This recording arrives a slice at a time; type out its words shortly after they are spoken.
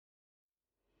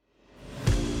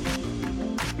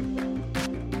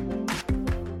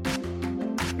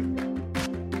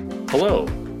Hello,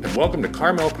 and welcome to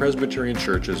Carmel Presbyterian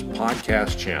Church's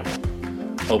podcast channel.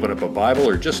 Open up a Bible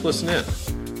or just listen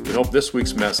in. We hope this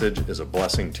week's message is a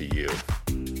blessing to you.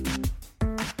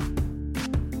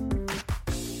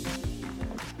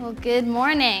 Well, good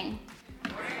morning.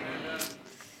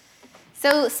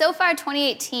 So far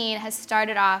 2018 has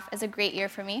started off as a great year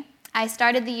for me. I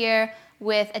started the year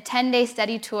with a 10-day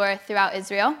study tour throughout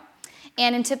Israel,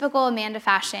 and in typical Amanda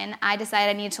fashion, I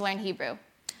decided I needed to learn Hebrew.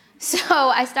 So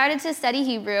I started to study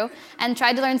Hebrew and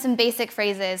tried to learn some basic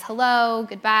phrases: hello,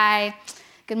 goodbye,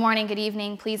 good morning, good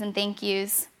evening, please and thank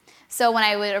yous. So when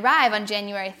I would arrive on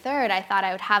January 3rd, I thought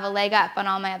I would have a leg up on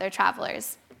all my other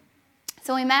travelers.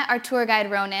 So we met our tour guide,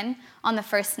 Ronan, on the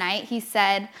first night. He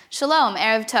said, Shalom,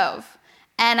 Erev Tov.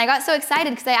 And I got so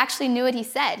excited because I actually knew what he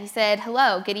said. He said,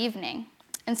 hello, good evening.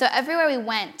 And so everywhere we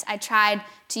went, I tried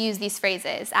to use these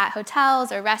phrases. At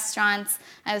hotels or restaurants,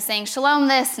 I was saying shalom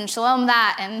this and shalom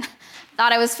that, and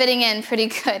thought I was fitting in pretty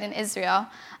good in Israel.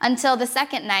 Until the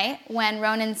second night when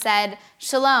Ronan said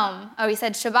shalom, he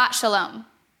said Shabbat Shalom.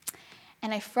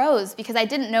 And I froze because I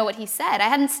didn't know what he said. I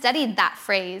hadn't studied that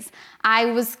phrase. I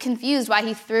was confused why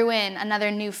he threw in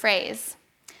another new phrase.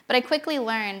 But I quickly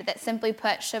learned that, simply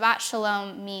put, Shabbat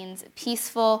Shalom means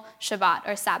peaceful Shabbat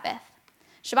or Sabbath.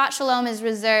 Shabbat Shalom is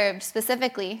reserved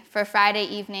specifically for Friday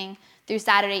evening through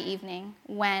Saturday evening,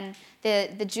 when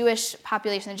the Jewish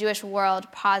population, the Jewish world,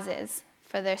 pauses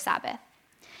for their Sabbath.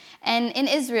 And in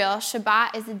Israel,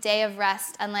 Shabbat is a day of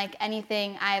rest unlike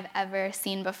anything I've ever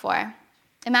seen before.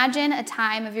 Imagine a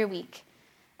time of your week,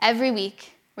 every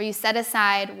week, where you set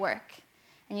aside work,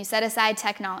 and you set aside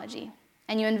technology,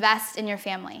 and you invest in your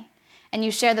family, and you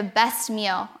share the best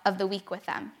meal of the week with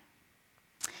them.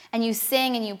 And you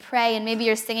sing and you pray, and maybe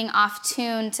you're singing off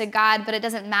tune to God, but it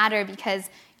doesn't matter because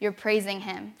you're praising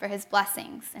him for his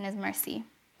blessings and his mercy.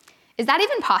 Is that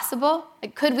even possible?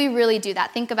 Could we really do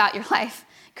that? Think about your life.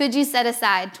 Could you set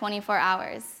aside 24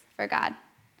 hours for God?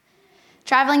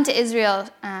 Traveling to Israel,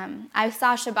 I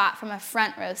saw Shabbat from a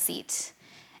front row seat,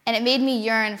 and it made me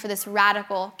yearn for this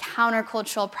radical,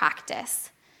 countercultural practice.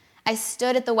 I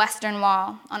stood at the Western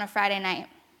Wall on a Friday night,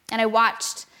 and I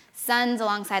watched sons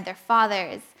alongside their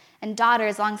fathers and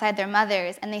daughters alongside their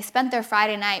mothers, and they spent their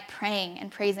Friday night praying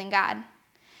and praising God.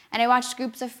 And I watched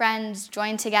groups of friends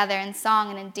join together in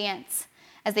song and in dance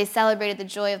as they celebrated the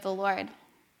joy of the Lord.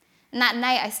 And that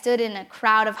night, I stood in a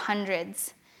crowd of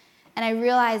hundreds, and I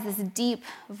realized this deep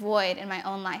void in my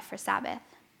own life for Sabbath.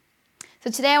 So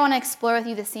today I want to explore with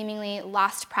you the seemingly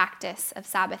lost practice of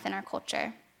Sabbath in our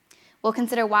culture. We'll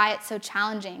consider why it's so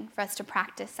challenging for us to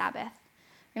practice Sabbath.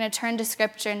 We're going to turn to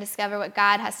Scripture and discover what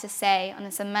God has to say on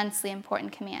this immensely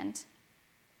important command.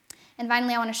 And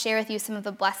finally, I want to share with you some of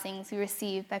the blessings we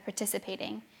receive by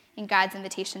participating in God's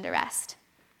invitation to rest.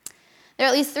 There are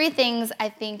at least three things I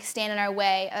think stand in our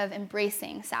way of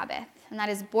embracing Sabbath, and that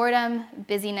is boredom,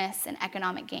 busyness, and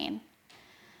economic gain.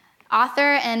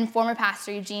 Author and former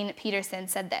pastor Eugene Peterson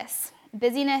said this: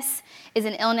 busyness is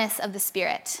an illness of the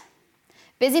spirit.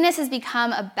 Busyness has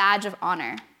become a badge of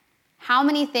honor. How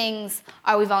many things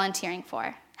are we volunteering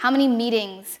for? How many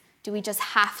meetings do we just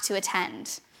have to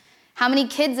attend? How many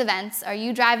kids' events are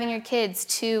you driving your kids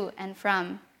to and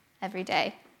from every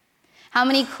day? How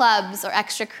many clubs or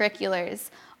extracurriculars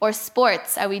or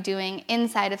sports are we doing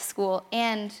inside of school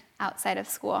and outside of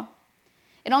school?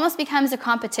 It almost becomes a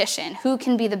competition. Who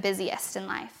can be the busiest in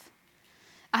life?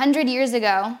 100 years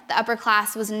ago, the upper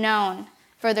class was known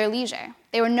for their leisure.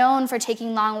 They were known for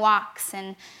taking long walks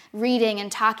and reading and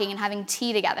talking and having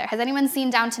tea together. Has anyone seen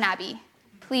Downton Abbey?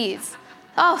 Please.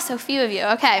 Oh, so few of you.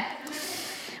 Okay.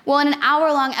 Well, in an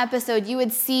hour-long episode, you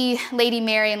would see Lady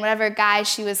Mary and whatever guy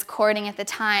she was courting at the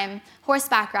time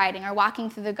horseback riding or walking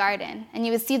through the garden. And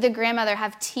you would see the grandmother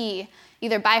have tea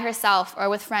either by herself or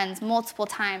with friends multiple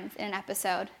times in an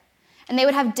episode. And they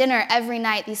would have dinner every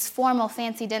night, these formal,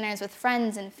 fancy dinners with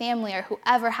friends and family or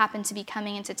whoever happened to be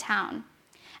coming into town.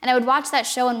 And I would watch that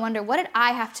show and wonder, what did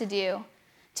I have to do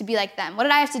to be like them? What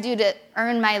did I have to do to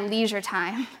earn my leisure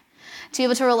time, to be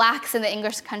able to relax in the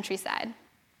English countryside?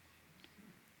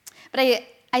 But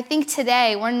I think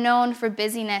today we're known for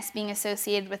busyness being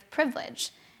associated with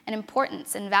privilege and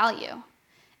importance and value.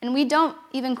 And we don't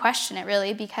even question it,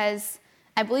 really, because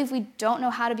I believe we don't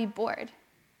know how to be bored.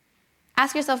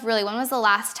 Ask yourself, really, when was the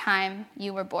last time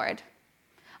you were bored?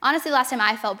 Honestly, last time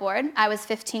I felt bored, I was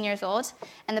 15 years old,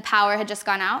 and the power had just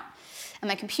gone out, and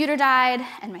my computer died,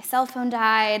 and my cell phone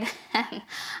died, and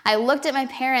I looked at my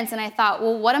parents, and I thought,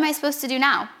 well, what am I supposed to do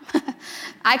now?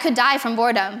 I could die from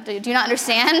boredom. Do you not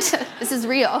understand? This is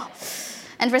real.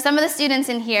 And for some of the students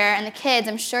in here, and the kids,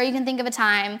 I'm sure you can think of a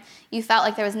time you felt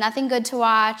like there was nothing good to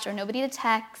watch, or nobody to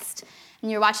text,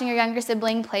 and you're watching your younger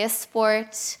sibling play a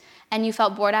sport, and you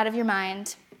felt bored out of your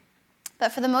mind.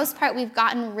 But for the most part, we've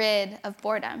gotten rid of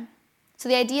boredom. So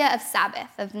the idea of Sabbath,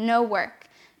 of no work,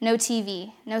 no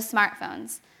TV, no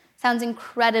smartphones, sounds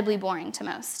incredibly boring to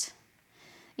most.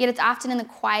 Yet it's often in the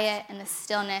quiet and the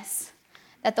stillness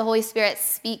that the Holy Spirit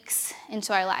speaks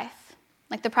into our life.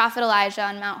 Like the prophet Elijah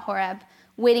on Mount Horeb,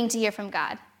 waiting to hear from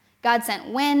God. God sent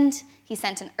wind, he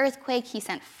sent an earthquake, he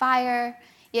sent fire,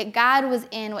 yet God was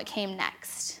in what came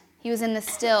next. He was in the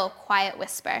still, quiet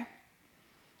whisper.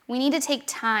 We need to take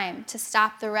time to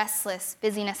stop the restless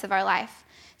busyness of our life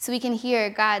so we can hear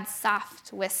God's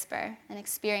soft whisper and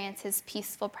experience his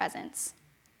peaceful presence.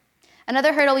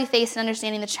 Another hurdle we face in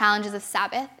understanding the challenges of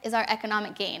Sabbath is our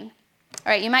economic gain.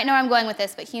 All right, you might know where I'm going with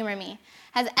this, but humor me.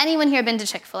 Has anyone here been to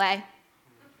Chick-fil-A?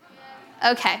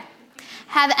 Okay.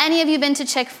 Have any of you been to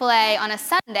Chick-fil-A on a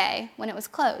Sunday when it was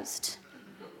closed?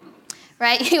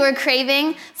 Right? You were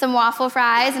craving some waffle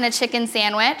fries and a chicken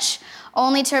sandwich,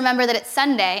 only to remember that it's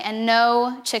Sunday and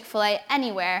no Chick-fil-A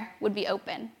anywhere would be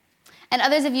open. And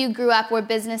others of you grew up where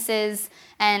businesses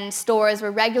and stores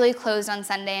were regularly closed on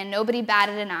Sunday and nobody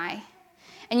batted an eye.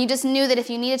 And you just knew that if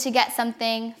you needed to get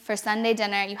something for Sunday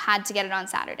dinner, you had to get it on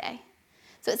Saturday.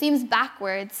 So it seems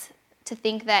backwards to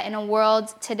think that in a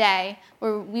world today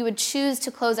where we would choose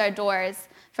to close our doors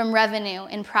from revenue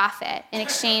and profit in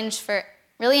exchange for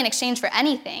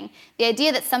anything, the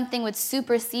idea that something would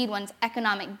supersede one's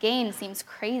economic gain seems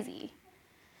crazy.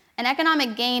 And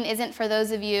economic gain isn't for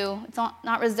those of you, it's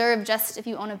not reserved just if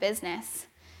you own a business.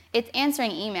 It's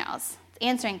answering emails, it's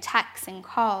answering texts and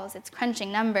calls, it's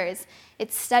crunching numbers,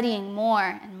 it's studying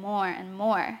more and more and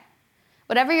more.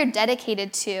 Whatever you're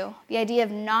dedicated to, the idea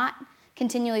of not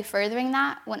continually furthering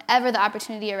that whenever the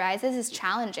opportunity arises is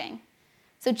challenging.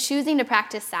 So choosing to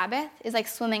practice Sabbath is like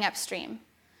swimming upstream.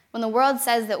 When the world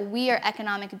says that we are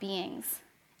economic beings,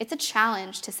 it's a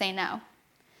challenge to say no.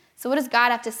 So what does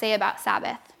God have to say about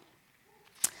Sabbath?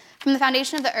 From the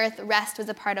foundation of the earth, rest was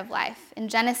a part of life. In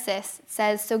Genesis, it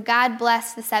says, "So God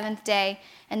blessed the seventh day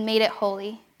and made it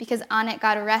holy, because on it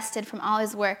God rested from all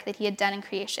his work that he had done in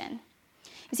creation."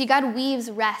 You see, God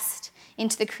weaves rest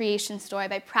into the creation story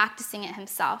by practicing it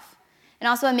himself, and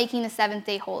also by making the seventh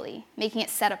day holy, making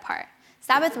it set apart.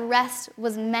 Sabbath rest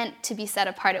was meant to be set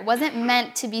apart. It wasn't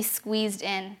meant to be squeezed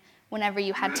in whenever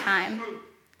you had time.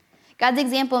 God's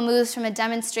example moves from a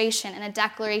demonstration and a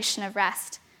declaration of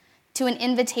rest to an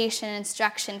invitation and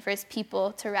instruction for his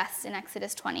people to rest in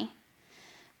Exodus 20.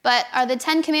 But are the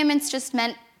 10 Commandments just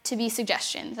meant to be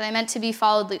suggestions? Are they meant to be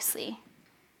followed loosely?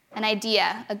 An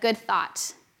idea, a good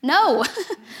thought? No,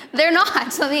 they're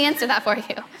not. Let me answer that for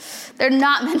you. They're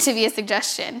not meant to be a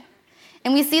suggestion.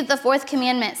 And we see that the fourth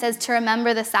commandment says to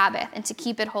remember the Sabbath and to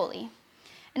keep it holy.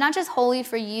 And not just holy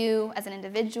for you as an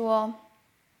individual,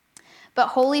 but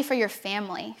holy for your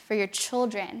family, for your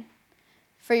children,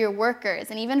 for your workers,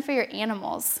 and even for your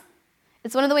animals.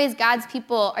 It's one of the ways God's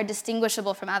people are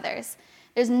distinguishable from others.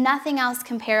 There's nothing else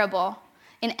comparable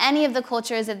in any of the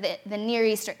cultures of the Near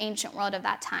East or ancient world of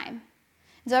that time.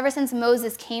 And so ever since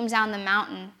Moses came down the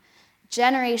mountain,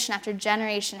 generation after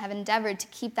generation have endeavored to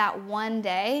keep that one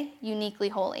day uniquely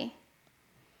holy.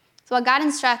 So while God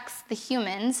instructs the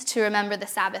humans to remember the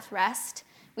Sabbath rest,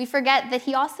 we forget that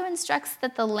he also instructs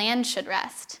that the land should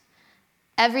rest.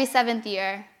 Every seventh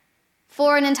year,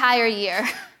 for an entire year,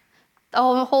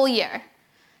 the whole year.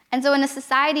 And so in a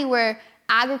society where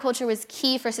agriculture was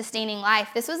key for sustaining life,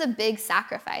 this was a big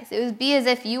sacrifice. It would be as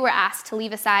if you were asked to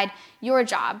leave aside your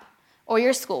job or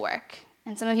your schoolwork.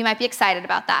 And some of you might be excited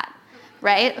about that,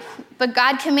 right? But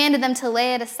God commanded them to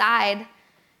lay it aside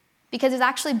because it was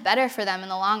actually better for them in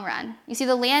the long run. You see,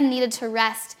 the land needed to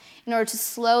rest in order to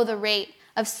slow the rate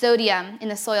of sodium in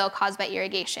the soil caused by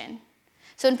irrigation.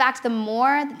 So in fact, the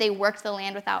more that they worked the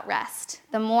land without rest,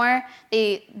 the more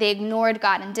they ignored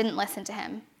God and didn't listen to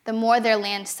him, the more their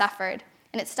land suffered,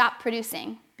 and it stopped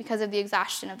producing because of the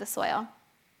exhaustion of the soil.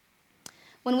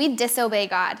 When we disobey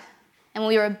God and when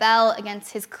we rebel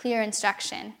against his clear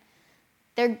instruction,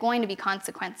 there are going to be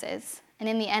consequences, and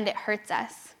in the end, it hurts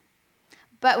us.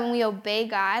 But when we obey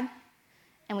God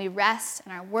and we rest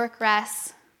and our work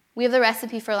rests, we have the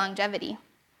recipe for longevity.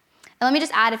 And let me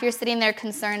just add, if you're sitting there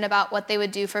concerned about what they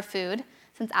would do for food,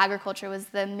 since agriculture was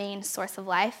the main source of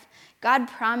life, God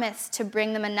promised to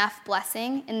bring them enough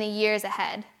blessing in the years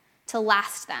ahead to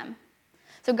last them.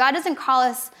 So God doesn't call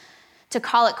us to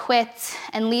call it quits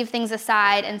and leave things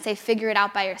aside and say, figure it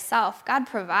out by yourself. God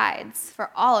provides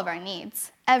for all of our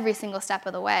needs, every single step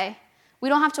of the way. We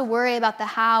don't have to worry about the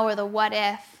how or the what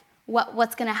if,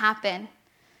 what's going to happen.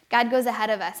 God goes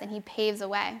ahead of us and he paves a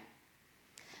way.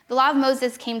 The law of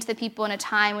Moses came to the people in a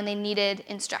time when they needed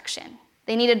instruction.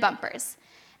 They needed bumpers.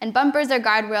 And bumpers or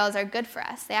guardrails are good for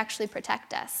us. They actually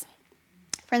protect us.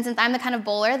 For instance, I'm the kind of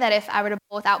bowler that if I were to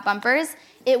bowl without bumpers,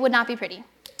 it would not be pretty.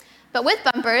 But with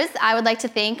bumpers, I would like to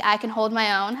think I can hold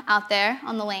my own out there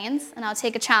on the lanes, and I'll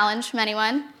take a challenge from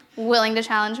anyone willing to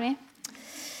challenge me.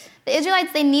 The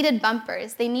Israelites, they needed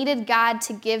bumpers. They needed God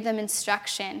to give them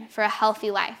instruction for a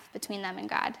healthy life between them and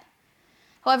God.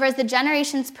 However, as the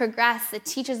generations progressed, the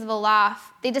teachers of the law,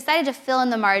 they decided to fill in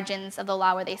the margins of the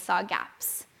law where they saw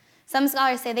gaps. Some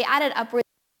scholars say they added upwards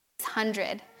of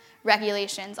 600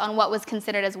 regulations on what was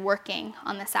considered as working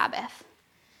on the Sabbath.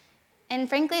 And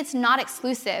frankly, it's not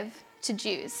exclusive to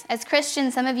Jews. As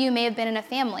Christians, some of you may have been in a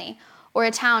family or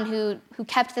a town who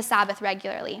kept the Sabbath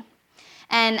regularly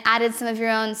and added some of your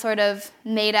own sort of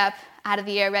made-up,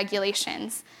 out-of-the-air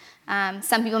regulations.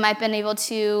 Some people might have been able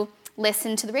to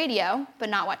listen to the radio but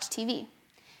not watch TV.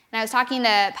 And I was talking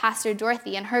to Pastor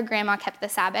Dorothy, and her grandma kept the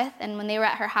Sabbath, and when they were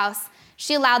at her house,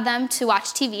 she allowed them to watch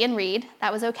TV and read.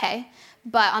 That was okay.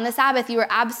 But on the Sabbath, you were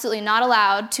absolutely not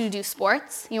allowed to do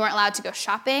sports. You weren't allowed to go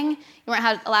shopping. You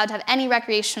weren't allowed to have any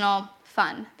recreational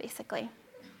fun, basically.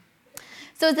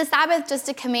 So is the Sabbath just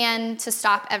a command to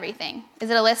stop everything? Is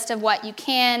it a list of what you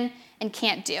can and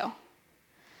can't do?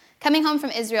 Coming home from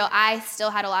Israel, I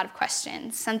still had a lot of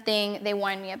questions, something they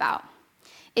warned me about.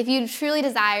 If you truly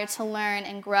desire to learn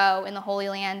and grow in the Holy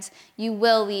Land, you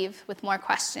will leave with more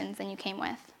questions than you came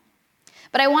with.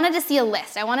 But I wanted to see a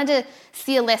list. I wanted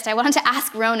to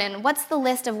ask Ronan, what's the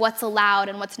list of what's allowed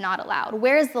and what's not allowed?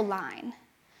 Where's the line?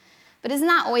 But isn't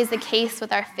that always the case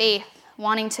with our faith,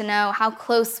 wanting to know how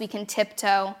close we can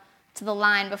tiptoe to the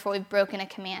line before we've broken a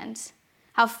command?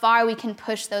 How far we can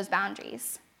push those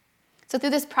boundaries? So through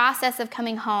this process of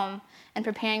coming home and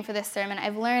preparing for this sermon,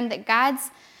 I've learned that God's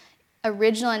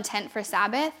original intent for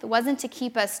Sabbath wasn't to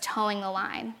keep us towing the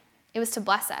line. It was to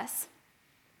bless us.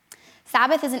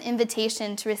 Sabbath is an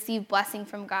invitation to receive blessing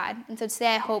from God, and so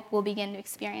today I hope we'll begin to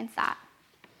experience that.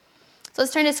 So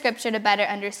let's turn to Scripture to better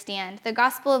understand. The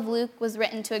Gospel of Luke was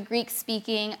written to a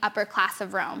Greek-speaking upper class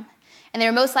of Rome, and they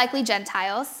were most likely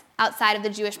Gentiles outside of the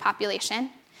Jewish population.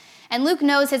 And Luke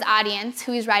knows his audience,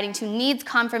 who he's writing to, needs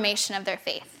confirmation of their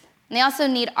faith, and they also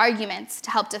need arguments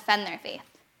to help defend their faith.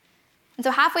 And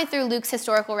so halfway through Luke's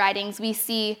historical writings, we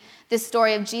see this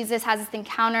story of Jesus has this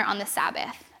encounter on the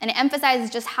Sabbath. And it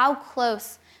emphasizes just how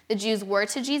close the Jews were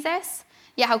to Jesus,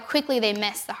 yet how quickly they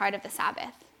missed the heart of the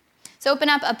Sabbath. So open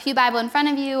up a pew Bible in front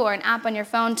of you or an app on your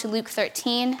phone to Luke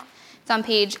 13. It's on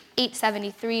page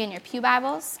 873 in your pew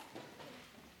Bibles.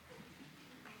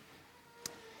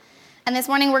 And this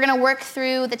morning we're going to work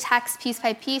through the text piece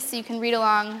by piece so you can read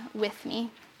along with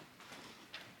me.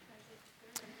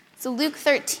 So Luke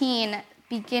 13,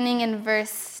 beginning in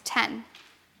verse 10.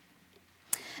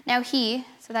 Now he,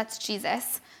 so that's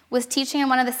Jesus, was teaching in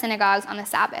one of the synagogues on the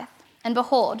Sabbath. And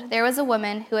behold, there was a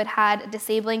woman who had had a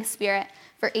disabling spirit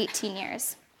for 18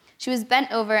 years. She was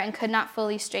bent over and could not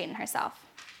fully straighten herself.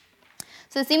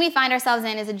 So the scene we find ourselves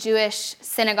in is a Jewish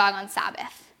synagogue on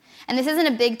Sabbath. And this isn't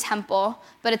a big temple,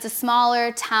 but it's a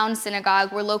smaller town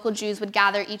synagogue where local Jews would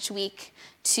gather each week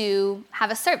to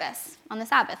have a service on the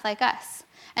Sabbath, like us.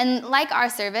 And like our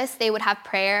service, they would have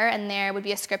prayer and there would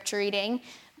be a scripture reading,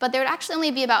 but there would actually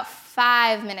only be about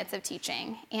 5 minutes of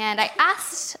teaching. And I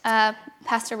asked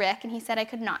Pastor Rick, and he said I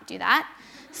could not do that.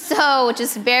 So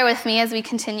just bear with me as we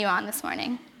continue on this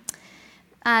morning.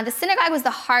 The synagogue was the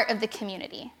heart of the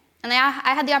community. And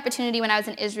I had the opportunity when I was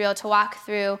in Israel to walk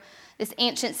through this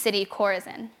ancient city,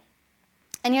 Chorazin.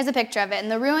 And here's a picture of it. And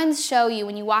the ruins show you,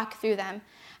 when you walk through them,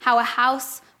 how a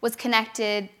house was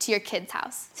connected to your kid's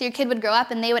house. So your kid would grow up,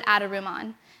 and they would add a room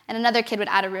on. And another kid would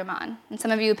add a room on. And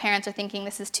some of you parents are thinking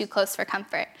this is too close for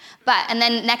comfort. And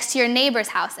then next to your neighbor's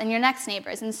house and your next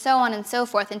neighbor's, and so on and so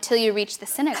forth until you reach the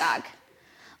synagogue.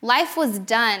 Life was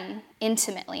done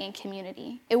intimately in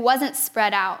community. It wasn't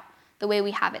spread out the way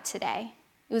we have it today.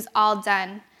 It was all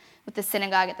done with the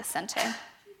synagogue at the center.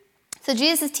 So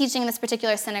Jesus is teaching in this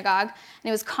particular synagogue, and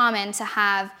it was common to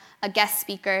have a guest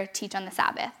speaker teach on the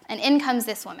Sabbath. And in comes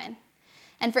this woman.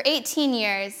 And for 18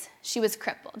 years, she was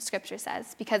crippled, Scripture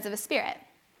says, because of a spirit.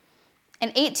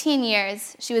 In 18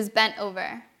 years, she was bent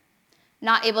over,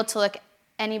 not able to look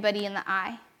anybody in the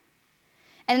eye.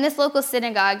 And in this local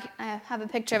synagogue, I have a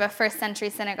picture of a first century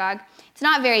synagogue. It's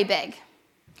not very big.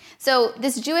 So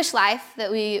this Jewish life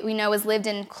that we know was lived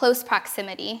in close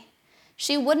proximity,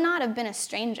 she would not have been a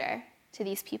stranger to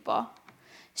these people.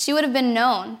 She would have been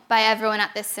known by everyone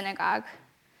at this synagogue.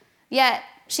 Yet,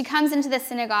 she comes into the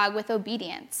synagogue with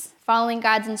obedience, following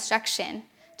God's instruction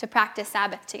to practice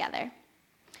Sabbath together.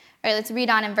 All right, let's read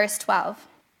on in verse 12.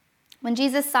 When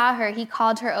Jesus saw her, he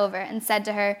called her over and said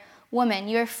to her, "Woman,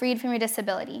 you are freed from your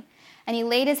disability." And he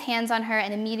laid his hands on her,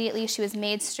 and immediately she was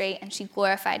made straight, and she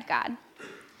glorified God.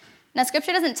 Now,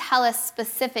 Scripture doesn't tell us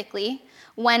specifically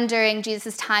when during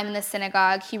Jesus' time in the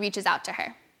synagogue he reaches out to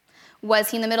her. Was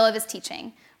he in the middle of his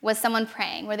teaching? Was someone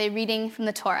praying? Were they reading from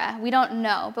the Torah? We don't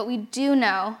know, but we do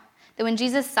know that when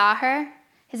Jesus saw her,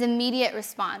 his immediate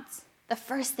response, the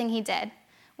first thing he did,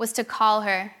 was to call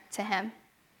her to him.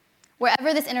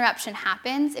 Wherever this interruption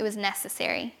happens, it was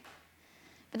necessary.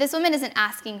 But this woman isn't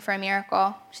asking for a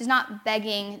miracle. She's not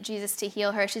begging Jesus to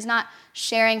heal her. She's not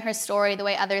sharing her story the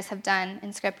way others have done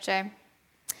in Scripture.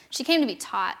 She came to be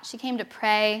taught. She came to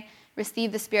pray,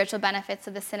 receive the spiritual benefits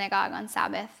of the synagogue on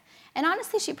Sabbath. And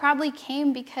honestly, she probably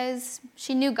came because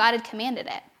she knew God had commanded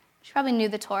it. She probably knew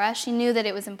the Torah. She knew that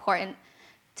it was important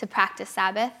to practice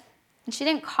Sabbath. And she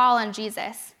didn't call on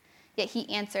Jesus, yet he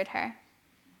answered her.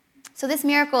 So this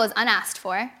miracle is unasked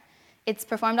for. It's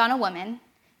performed on a woman,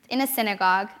 it's in a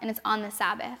synagogue, and it's on the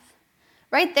Sabbath.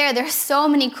 Right there are so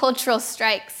many cultural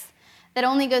strikes that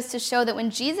only goes to show that when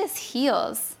Jesus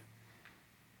heals,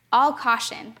 all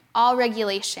caution, all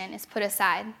regulation is put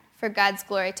aside for God's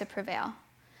glory to prevail.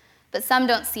 But some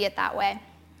don't see it that way.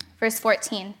 Verse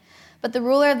 14, but the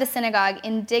ruler of the synagogue,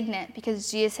 indignant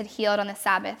because Jesus had healed on the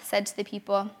Sabbath, said to the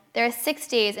people, there are 6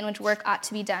 days in which work ought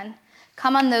to be done.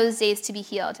 Come on those days to be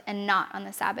healed, and not on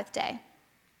the Sabbath day.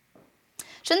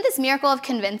 Shouldn't this miracle have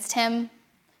convinced him?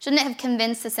 Shouldn't it have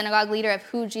convinced the synagogue leader of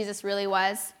who Jesus really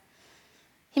was?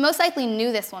 He most likely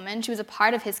knew this woman. She was a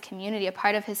part of his community, a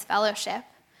part of his fellowship.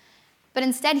 But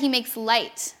instead, he makes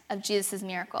light of Jesus'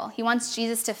 miracle. He wants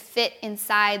Jesus to fit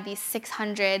inside these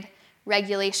 600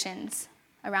 regulations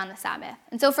around the Sabbath.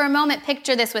 And so for a moment,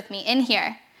 picture this with me in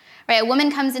here. Right, a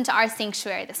woman comes into our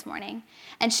sanctuary this morning,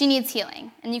 and she needs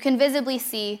healing. And you can visibly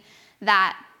see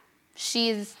that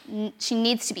she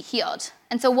needs to be healed.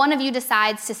 And so one of you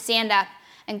decides to stand up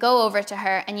and go over to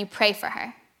her, and you pray for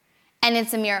her. And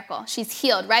it's a miracle. She's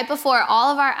healed. Right before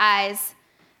all of our eyes,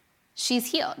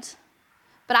 she's healed.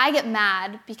 But I get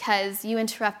mad because you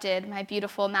interrupted my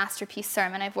beautiful masterpiece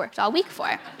sermon I've worked all week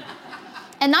for.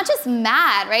 And not just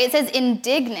mad, right? It says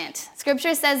indignant.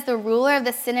 Scripture says the ruler of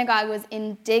the synagogue was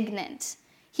indignant.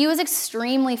 He was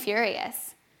extremely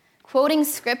furious. Quoting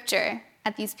Scripture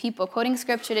at these people, quoting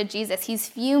Scripture to Jesus, he's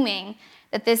fuming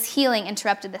that this healing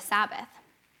interrupted the Sabbath.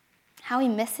 How he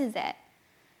misses it,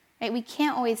 right? We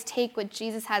can't always take what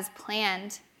Jesus has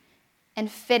planned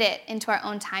and fit it into our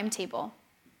own timetable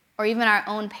or even our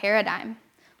own paradigm.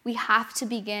 We have to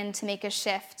begin to make a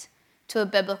shift to a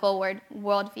biblical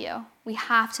worldview. We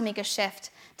have to make a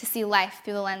shift to see life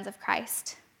through the lens of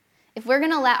Christ. If we're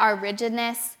going to let our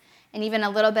rigidness and even a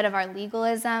little bit of our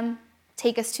legalism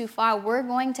take us too far, we're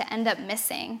going to end up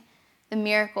missing the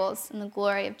miracles and the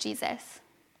glory of Jesus.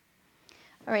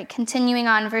 All right, continuing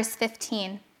on, verse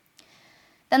 15.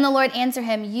 Then the Lord answered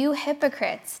him, you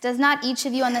hypocrites, does not each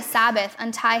of you on the Sabbath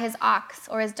untie his ox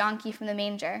or his donkey from the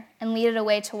manger and lead it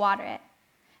away to water it?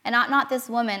 And ought not this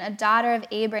woman, a daughter of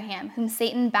Abraham, whom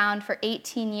Satan bound for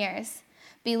 18 years,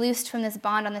 be loosed from this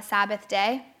bond on the Sabbath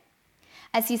day?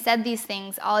 As he said these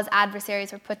things, all his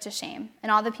adversaries were put to shame,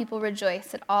 and all the people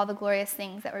rejoiced at all the glorious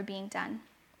things that were being done.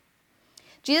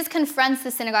 Jesus confronts the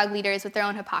synagogue leaders with their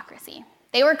own hypocrisy.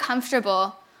 They were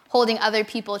comfortable holding other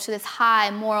people to this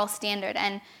high moral standard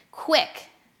and quick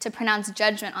to pronounce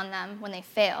judgment on them when they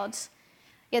failed.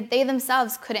 Yet they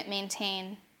themselves couldn't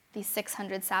maintain these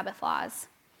 600 Sabbath laws.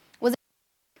 Was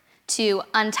it to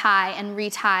untie and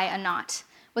retie a knot?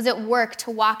 Was it work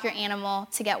to walk your animal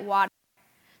to get water?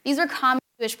 These were common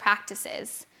Jewish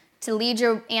practices, to lead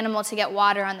your animal to get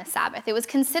water on the Sabbath. It was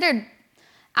considered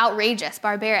outrageous,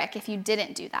 barbaric, if you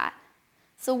didn't do that.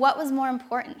 So what was more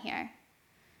important here?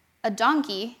 A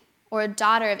donkey or a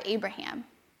daughter of Abraham?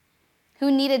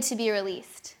 Who needed to be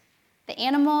released? The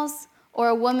animals or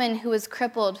a woman who was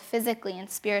crippled physically and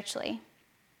spiritually?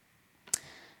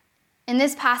 In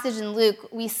this passage in Luke,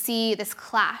 we see this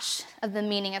clash of the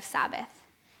meaning of Sabbath.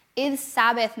 Is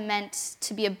Sabbath meant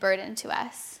to be a burden to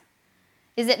us?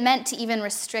 Is it meant to even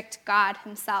restrict God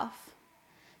himself?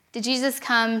 Did Jesus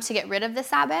come to get rid of the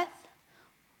Sabbath?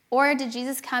 Or did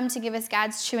Jesus come to give us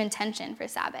God's true intention for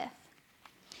Sabbath?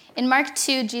 In Mark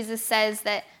 2, Jesus says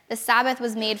that the Sabbath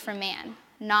was made for man,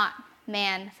 not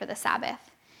man for the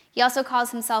Sabbath. He also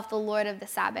calls himself the Lord of the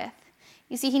Sabbath.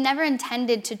 You see, he never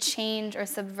intended to change or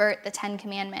subvert the 10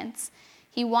 Commandments.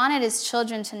 He wanted his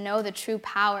children to know the true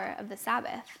power of the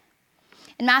Sabbath.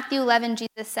 In Matthew 11,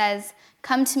 Jesus says,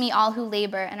 come to me all who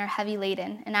labor and are heavy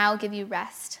laden, and I will give you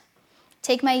rest.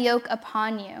 Take my yoke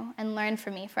upon you and learn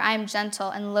from me, for I am gentle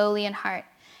and lowly in heart,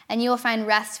 and you will find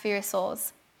rest for your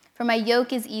souls. For my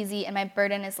yoke is easy and my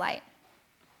burden is light.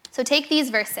 So take these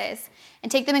verses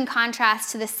and take them in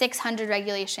contrast to the 600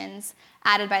 regulations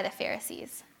added by the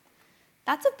Pharisees.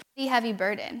 That's a pretty heavy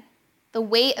burden. The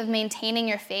weight of maintaining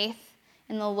your faith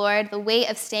in the Lord, the weight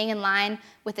of staying in line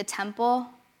with the temple,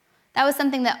 that was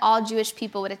something that all Jewish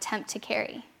people would attempt to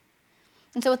carry.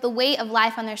 And so with the weight of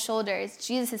life on their shoulders,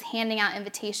 Jesus is handing out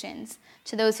invitations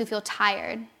to those who feel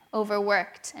tired,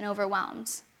 overworked, and overwhelmed.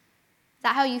 Is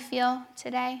that how you feel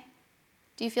today?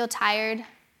 Do you feel tired? Do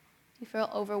you feel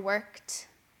overworked?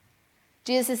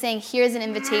 Jesus is saying, here's an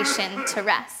invitation to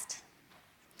rest.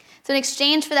 So in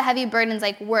exchange for the heavy burdens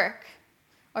like work,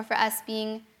 or for us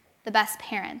being the best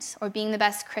parent, or being the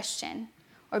best Christian,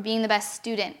 or being the best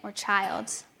student or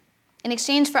child, in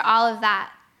exchange for all of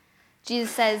that,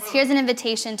 Jesus says, here's an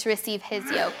invitation to receive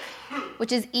his yoke,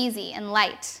 which is easy and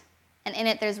light, and in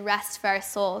it there's rest for our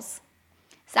souls.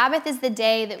 Sabbath is the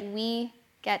day that we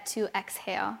get to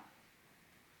exhale.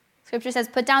 Scripture says,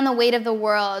 put down the weight of the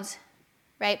world,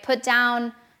 right? Put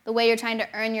down the way you're trying to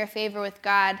earn your favor with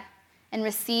God and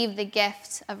receive the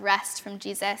gift of rest from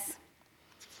Jesus.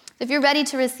 If you're ready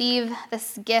to receive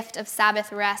this gift of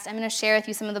Sabbath rest, I'm going to share with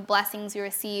you some of the blessings you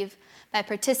receive by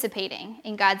participating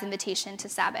in God's invitation to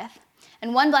Sabbath.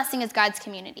 And one blessing is God's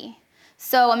community.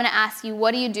 So I'm going to ask you,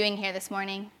 what are you doing here this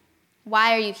morning?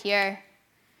 Why are you here?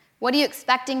 What are you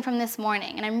expecting from this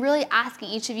morning? And I'm really asking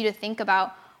each of you to think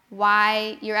about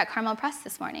why you're at Carmel Press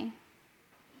this morning.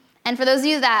 And for those of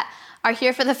you that are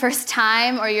here for the first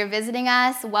time or you're visiting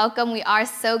us, welcome. We are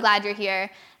so glad you're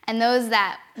here. And those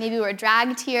that maybe were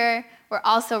dragged here, we're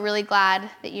also really glad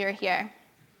that you're here.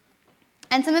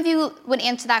 And some of you would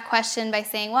answer that question by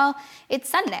saying, well, it's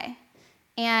Sunday.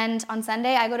 And on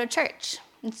Sunday, I go to church.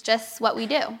 It's just what we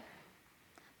do.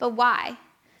 But why?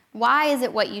 Why is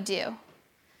it what you do?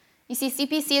 You see,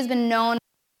 CPC has been known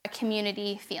for a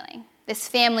community feeling, this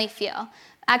family feel,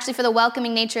 actually for the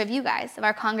welcoming nature of you guys, of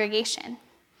our congregation.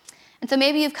 And so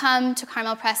maybe you've come to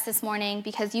Carmel Press this morning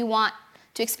because you want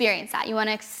to experience that. You want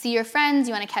to see your friends,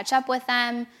 you want to catch up with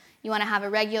them, you want to have a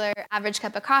regular average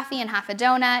cup of coffee and half a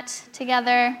donut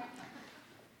together.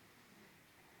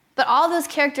 But all those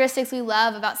characteristics we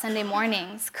love about Sunday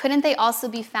mornings, couldn't they also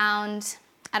be found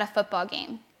at a football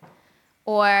game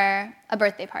or a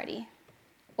birthday party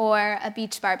or a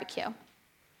beach barbecue?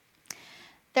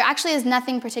 There actually is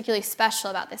nothing particularly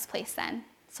special about this place then.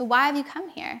 So why have you come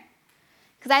here?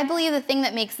 Because I believe the thing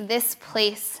that makes this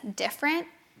place different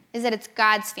is that it's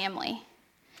God's family.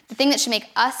 The thing that should make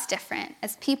us different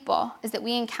as people is that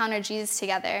we encounter Jesus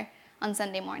together on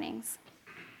Sunday mornings.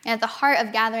 And at the heart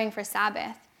of gathering for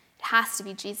Sabbath, it has to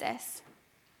be Jesus.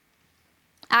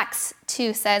 Acts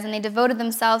 2 says, and they devoted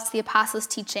themselves to the apostles'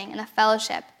 teaching and the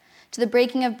fellowship, to the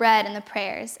breaking of bread and the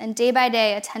prayers, and day by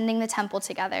day attending the temple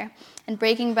together, and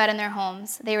breaking bread in their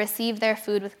homes, they received their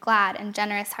food with glad and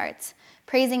generous hearts,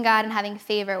 praising God and having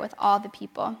favor with all the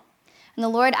people. And the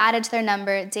Lord added to their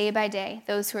number day by day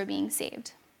those who were being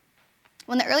saved.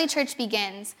 When the early church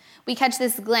begins, we catch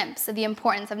this glimpse of the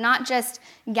importance of not just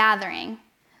gathering,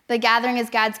 but gathering as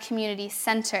God's community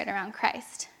centered around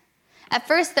Christ. At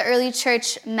first, the early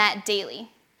church met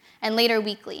daily and later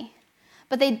weekly,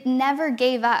 but they never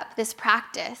gave up this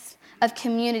practice of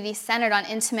community centered on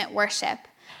intimate worship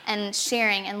and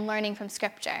sharing and learning from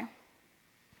Scripture.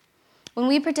 When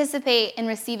we participate in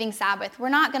receiving Sabbath, we're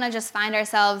not going to just find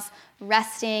ourselves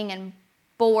resting and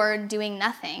bored doing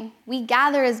nothing. We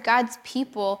gather as God's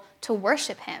people to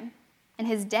worship him in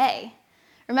his day.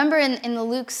 Remember in the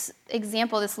Luke's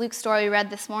example, this Luke story we read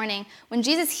this morning, when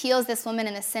Jesus heals this woman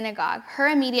in the synagogue, her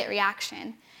immediate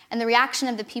reaction and the reaction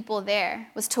of the people there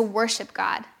was to worship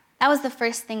God. That was the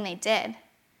first thing they did.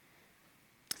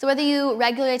 So whether you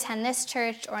regularly attend this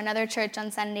church or another church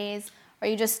on Sundays, or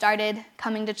you just started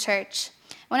coming to church,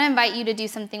 I want to invite you to do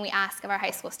something we ask of our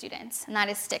high school students, and that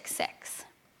is stick six.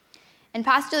 And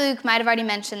Pastor Luke might have already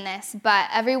mentioned this, but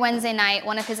every Wednesday night,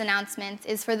 one of his announcements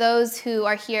is for those who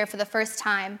are here for the first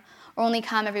time or only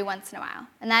come every once in a while,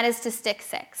 and that is to stick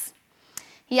six.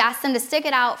 He asked them to stick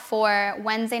it out for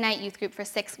Wednesday night youth group for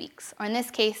 6 weeks, or in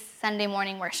this case, Sunday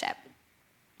morning worship.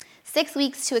 6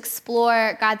 weeks to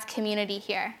explore God's community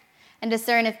here and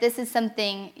discern if this is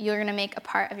something you're going to make a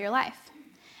part of your life.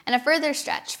 And a further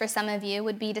stretch for some of you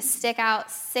would be to stick out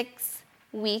 6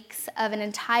 weeks of an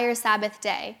entire Sabbath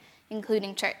day,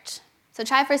 including church. So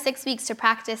try for 6 weeks to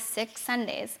practice 6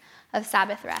 Sundays of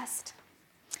Sabbath rest.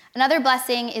 Another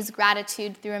blessing is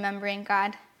gratitude through remembering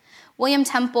God. William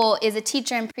Temple is a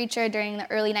teacher and preacher during the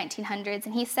early 1900s,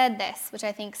 and he said this, which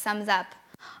I think sums up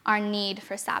our need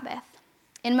for Sabbath.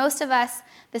 In most of us,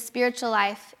 the spiritual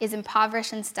life is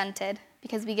impoverished and stunted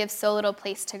because we give so little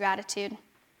place to gratitude.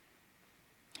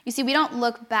 You see, we don't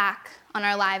look back on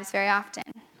our lives very often.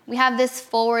 We have this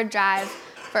forward drive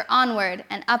for onward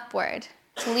and upward,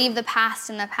 to leave the past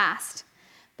in the past.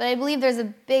 But I believe there's a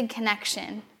big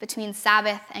connection between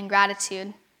Sabbath and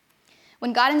gratitude.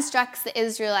 When God instructs the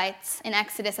Israelites in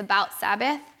Exodus about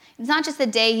Sabbath, it's not just the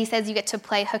day he says you get to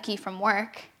play hooky from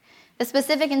work. The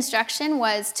specific instruction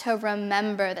was to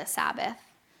remember the Sabbath.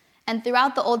 And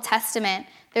throughout the Old Testament,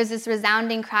 there's this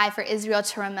resounding cry for Israel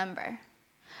to remember.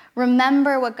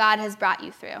 Remember what God has brought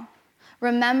you through.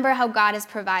 Remember how God has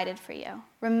provided for you.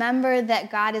 Remember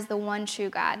that God is the one true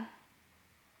God.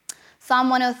 Psalm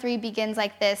 103 begins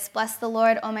like this: "Bless the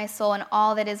Lord, O my soul, and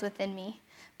all that is within me.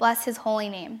 Bless his holy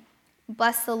name.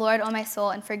 Bless the Lord, O my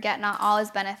soul, and forget not all his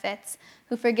benefits,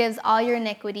 who forgives all your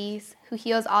iniquities, who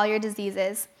heals all your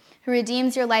diseases, who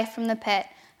redeems your life from the pit,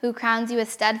 who crowns you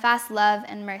with steadfast love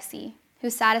and mercy,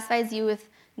 who satisfies you with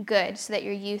good so that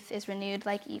your youth is renewed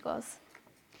like eagles."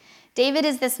 David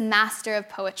is this master of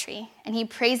poetry, and he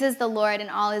praises the Lord in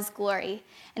all his glory,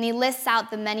 and he lists out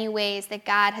the many ways that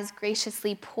God has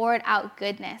graciously poured out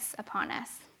goodness upon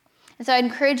us. And so I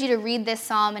encourage you to read this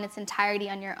psalm in its entirety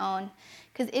on your own,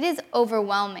 because it is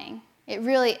overwhelming. It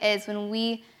really is when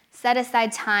we set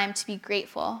aside time to be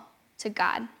grateful to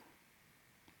God.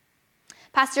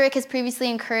 Pastor Rick has previously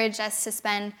encouraged us to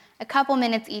spend a couple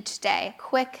minutes each day, a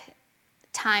quick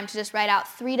time to just write out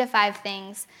 3 to 5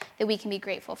 things that we can be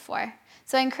grateful for.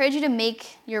 So I encourage you to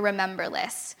make your remember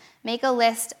list. Make a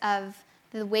list of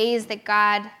the ways that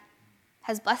God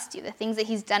has blessed you, the things that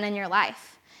he's done in your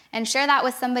life, and share that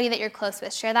with somebody that you're close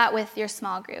with. Share that with your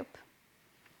small group.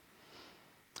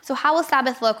 So how will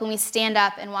Sabbath look when we stand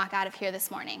up and walk out of here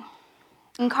this morning?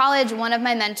 In college, one of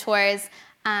my mentors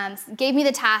gave me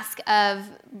the task of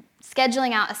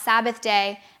scheduling out a Sabbath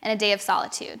day and a day of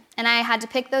solitude. And I had to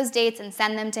pick those dates and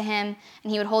send them to him,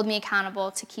 and he would hold me accountable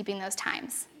to keeping those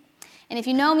times. And if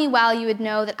you know me well, you would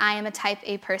know that I am a type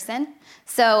A person,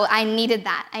 so I needed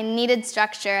that. I needed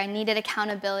structure. I needed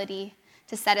accountability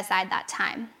to set aside that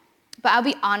time. But I'll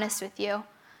be honest with you,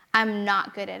 I'm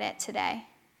not good at it today.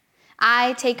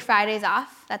 I take Fridays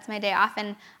off. That's my day off,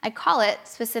 and I call it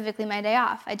specifically my day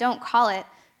off. I don't call it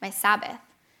my Sabbath.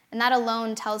 And that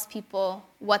alone tells people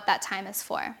what that time is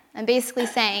for. I'm basically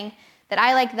saying that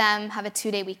I, like them, have a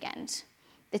 2-day weekend.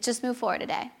 It's just move forward a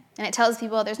day. And it tells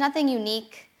people there's nothing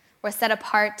unique or set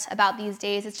apart about these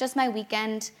days. It's just my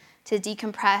weekend to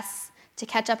decompress, to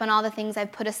catch up on all the things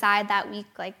I've put aside that week,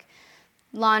 like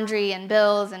laundry and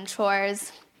bills and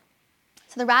chores.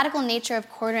 So the radical nature of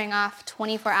quartering off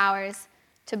 24 hours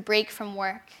to break from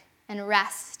work and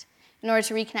rest in order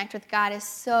to reconnect with God is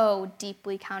so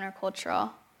deeply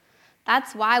countercultural.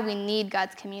 That's why we need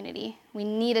God's community. We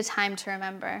need a time to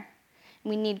remember.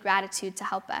 We need gratitude to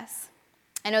help us.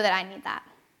 I know that I need that.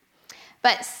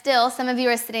 But still, some of you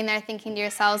are sitting there thinking to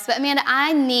yourselves, but Amanda,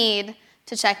 I need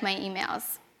to check my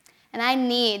emails. And I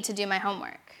need to do my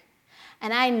homework.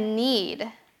 And I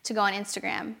need to go on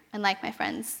Instagram and like my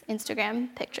friends'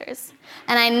 Instagram pictures.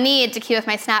 And I need to keep up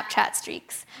my Snapchat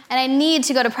streaks. And I need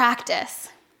to go to practice.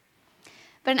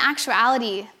 But in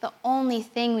actuality, the only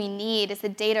thing we need is a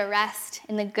day to rest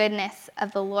in the goodness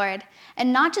of the Lord.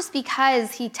 And not just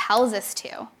because he tells us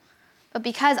to, but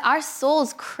because our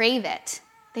souls crave it.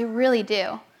 They really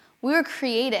do. We were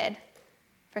created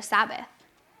for Sabbath.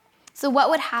 So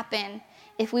what would happen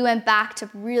if we went back to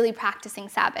really practicing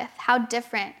Sabbath? How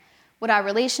different would our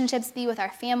relationships be with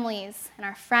our families and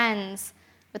our friends,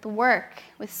 with work,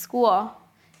 with school,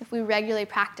 if we regularly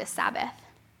practiced Sabbath?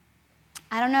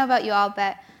 I don't know about you all,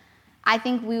 but I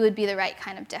think we would be the right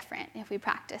kind of different if we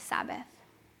practiced Sabbath.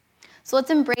 So let's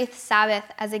embrace Sabbath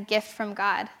as a gift from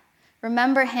God.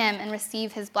 Remember him and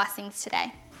receive his blessings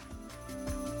today.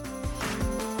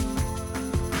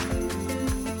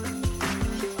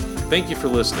 Thank you for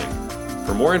listening.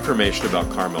 For more information about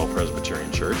Carmel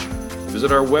Presbyterian Church,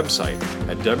 visit our website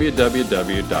at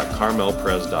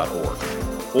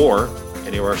www.carmelpres.org or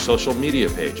any of our social media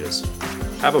pages.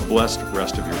 Have a blessed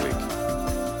rest of your week.